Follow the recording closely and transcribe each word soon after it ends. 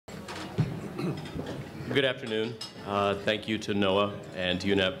Good afternoon. Thank you to NOAA and to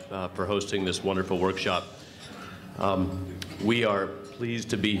UNEP for hosting this wonderful workshop. We are pleased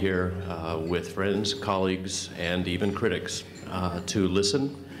to be here with friends, colleagues, and even critics to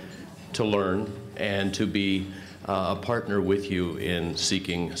listen, to learn, and to be a partner with you in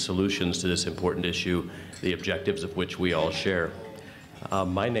seeking solutions to this important issue, the objectives of which we all share.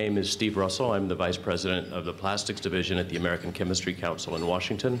 My name is Steve Russell. I'm the Vice President of the Plastics Division at the American Chemistry Council in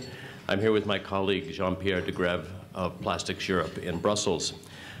Washington. I'm here with my colleague Jean-Pierre de Greve of Plastics Europe in Brussels.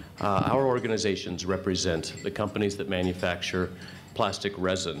 Our organizations represent the companies that manufacture plastic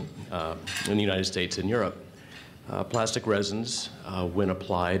resin in the United States and Europe. Plastic resins, when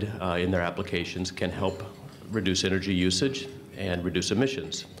applied in their applications, can help reduce energy usage and reduce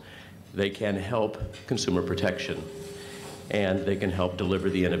emissions. They can help consumer protection, and they can help deliver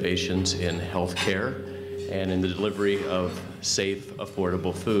the innovations in healthcare and in the delivery of safe,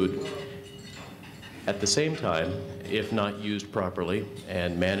 affordable food. At the same time, if not used properly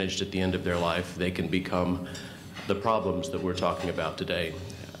and managed at the end of their life, they can become the problems that we're talking about today,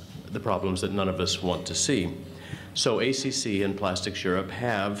 the problems that none of us want to see. So ACC and Plastics Europe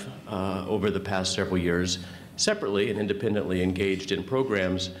have, over the past several years, separately and independently engaged in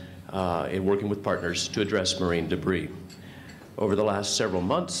programs in working with partners to address marine debris. Over the last several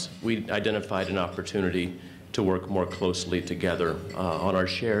months, we identified an opportunity to work more closely together on our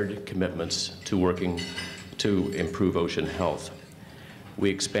shared commitments to working to improve ocean health. We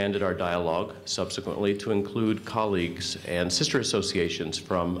expanded our dialogue subsequently to include colleagues and sister associations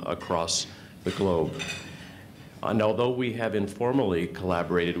from across the globe. And although we have informally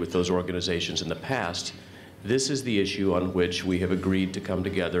collaborated with those organizations in the past, this is the issue on which we have agreed to come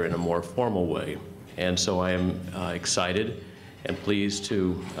together in a more formal way. And so I am excited and pleased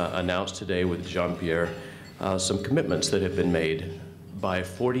to announce today with Jean-Pierre some commitments that have been made by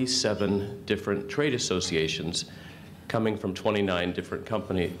 47 different trade associations coming from 29 different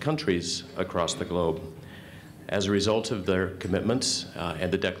countries across the globe. As a result of their commitments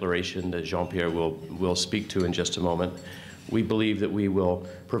and the declaration that Jean-Pierre will speak to in just a moment, we believe that we will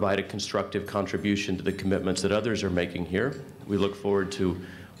provide a constructive contribution to the commitments that others are making here. We look forward to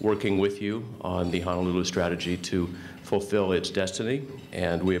working with you on the Honolulu strategy to fulfill its destiny,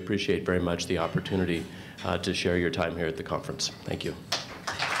 and we appreciate very much the opportunity to share your time here at the conference. Thank you.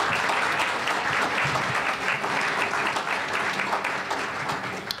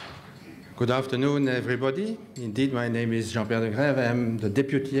 Good afternoon, everybody. Indeed, my name is Jean-Pierre de Greve. I am the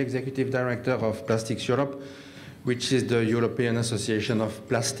Deputy Executive Director of Plastics Europe, which is the European Association of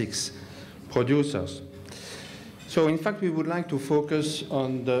Plastics Producers. So, in fact, we would like to focus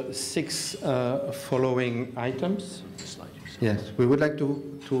on the 6 following items. Yes, we would like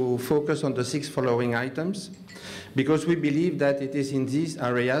to focus on the 6 following items because we believe that it is in these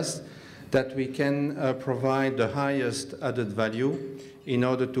areas that we can provide the highest added value in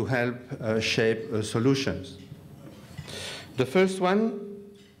order to help shape solutions. The first one,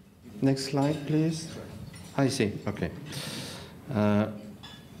 next slide, please. I see, okay.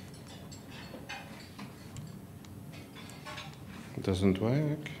 It doesn't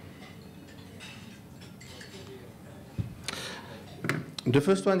work. The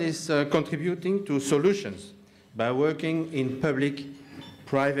first one is contributing to solutions by working in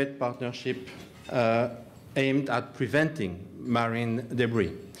public-private partnership aimed at preventing marine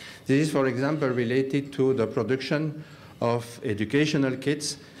debris. This is, for example, related to the production of educational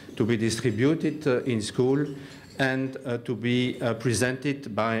kits to be distributed in school and to be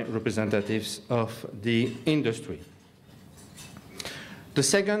presented by representatives of the industry. The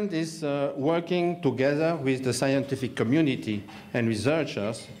second is working together with the scientific community and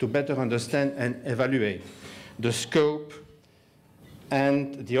researchers to better understand and evaluate the scope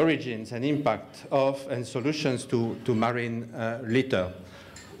and the origins and impact of and solutions to marine litter.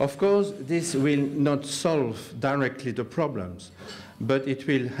 Of course, this will not solve directly the problems, but it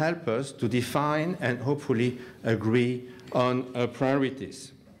will help us to define and hopefully agree on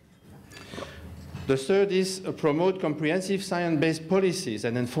priorities. The third is promote comprehensive science-based policies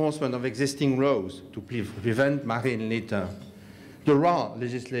and enforcement of existing laws to prevent marine litter. There are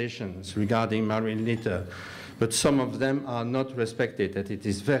legislations regarding marine litter, but some of them are not respected, and it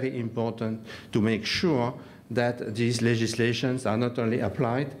is very important to make sure that these legislations are not only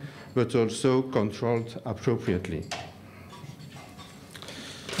applied, but also controlled appropriately.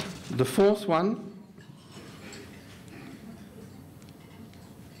 The fourth one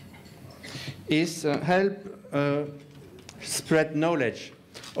is help spread knowledge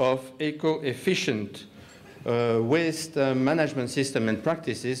of eco-efficient waste management system and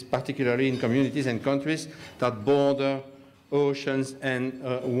practices, particularly in communities and countries that border oceans and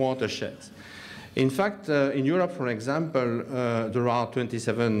watersheds. In fact, in Europe, for example, there are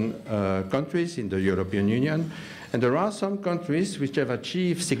 27 countries in the European Union, and there are some countries which have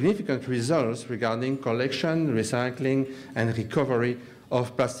achieved significant results regarding collection, recycling, and recovery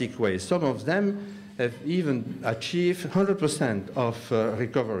of plastic waste. Some of them have even achieved 100% of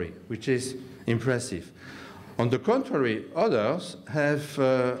recovery, which is impressive. On the contrary, others have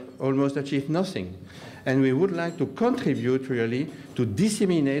almost achieved nothing. And we would like to contribute really to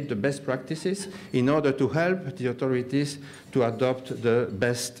disseminate the best practices in order to help the authorities to adopt the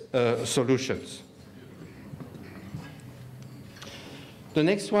best solutions. The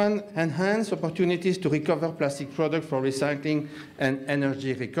next one, enhance opportunities to recover plastic products for recycling and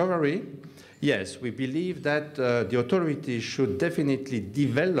energy recovery. Yes, we believe that the authorities should definitely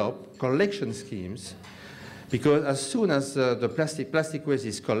develop collection schemes, because as soon as the plastic waste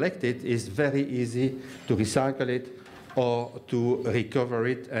is collected, it's very easy to recycle it or to recover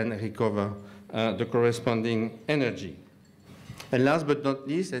it and recover the corresponding energy. And last but not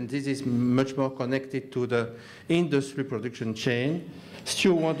least, and this is much more connected to the industry production chain,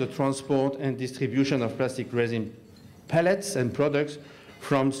 steward the transport and distribution of plastic resin pellets and products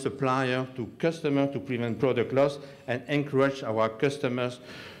from supplier to customer to prevent product loss and encourage our customers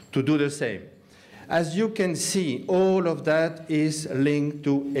to do the same. As you can see, all of that is linked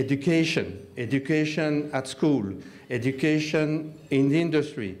to education. Education at school, education in the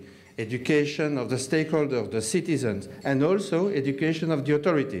industry, education of the stakeholders, the citizens, and also education of the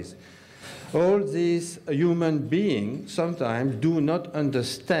authorities. All these human beings sometimes do not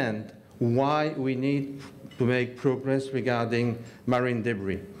understand why we need to make progress regarding marine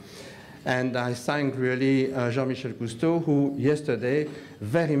debris. And I thank really Jean-Michel Cousteau, who yesterday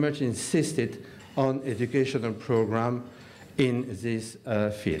very much insisted on educational program in this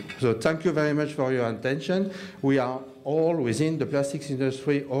field. So thank you very much for your attention. We are all within the plastics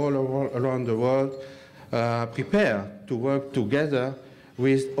industry all around the world prepared to work together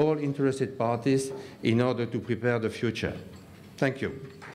with all interested parties in order to prepare the future. Thank you.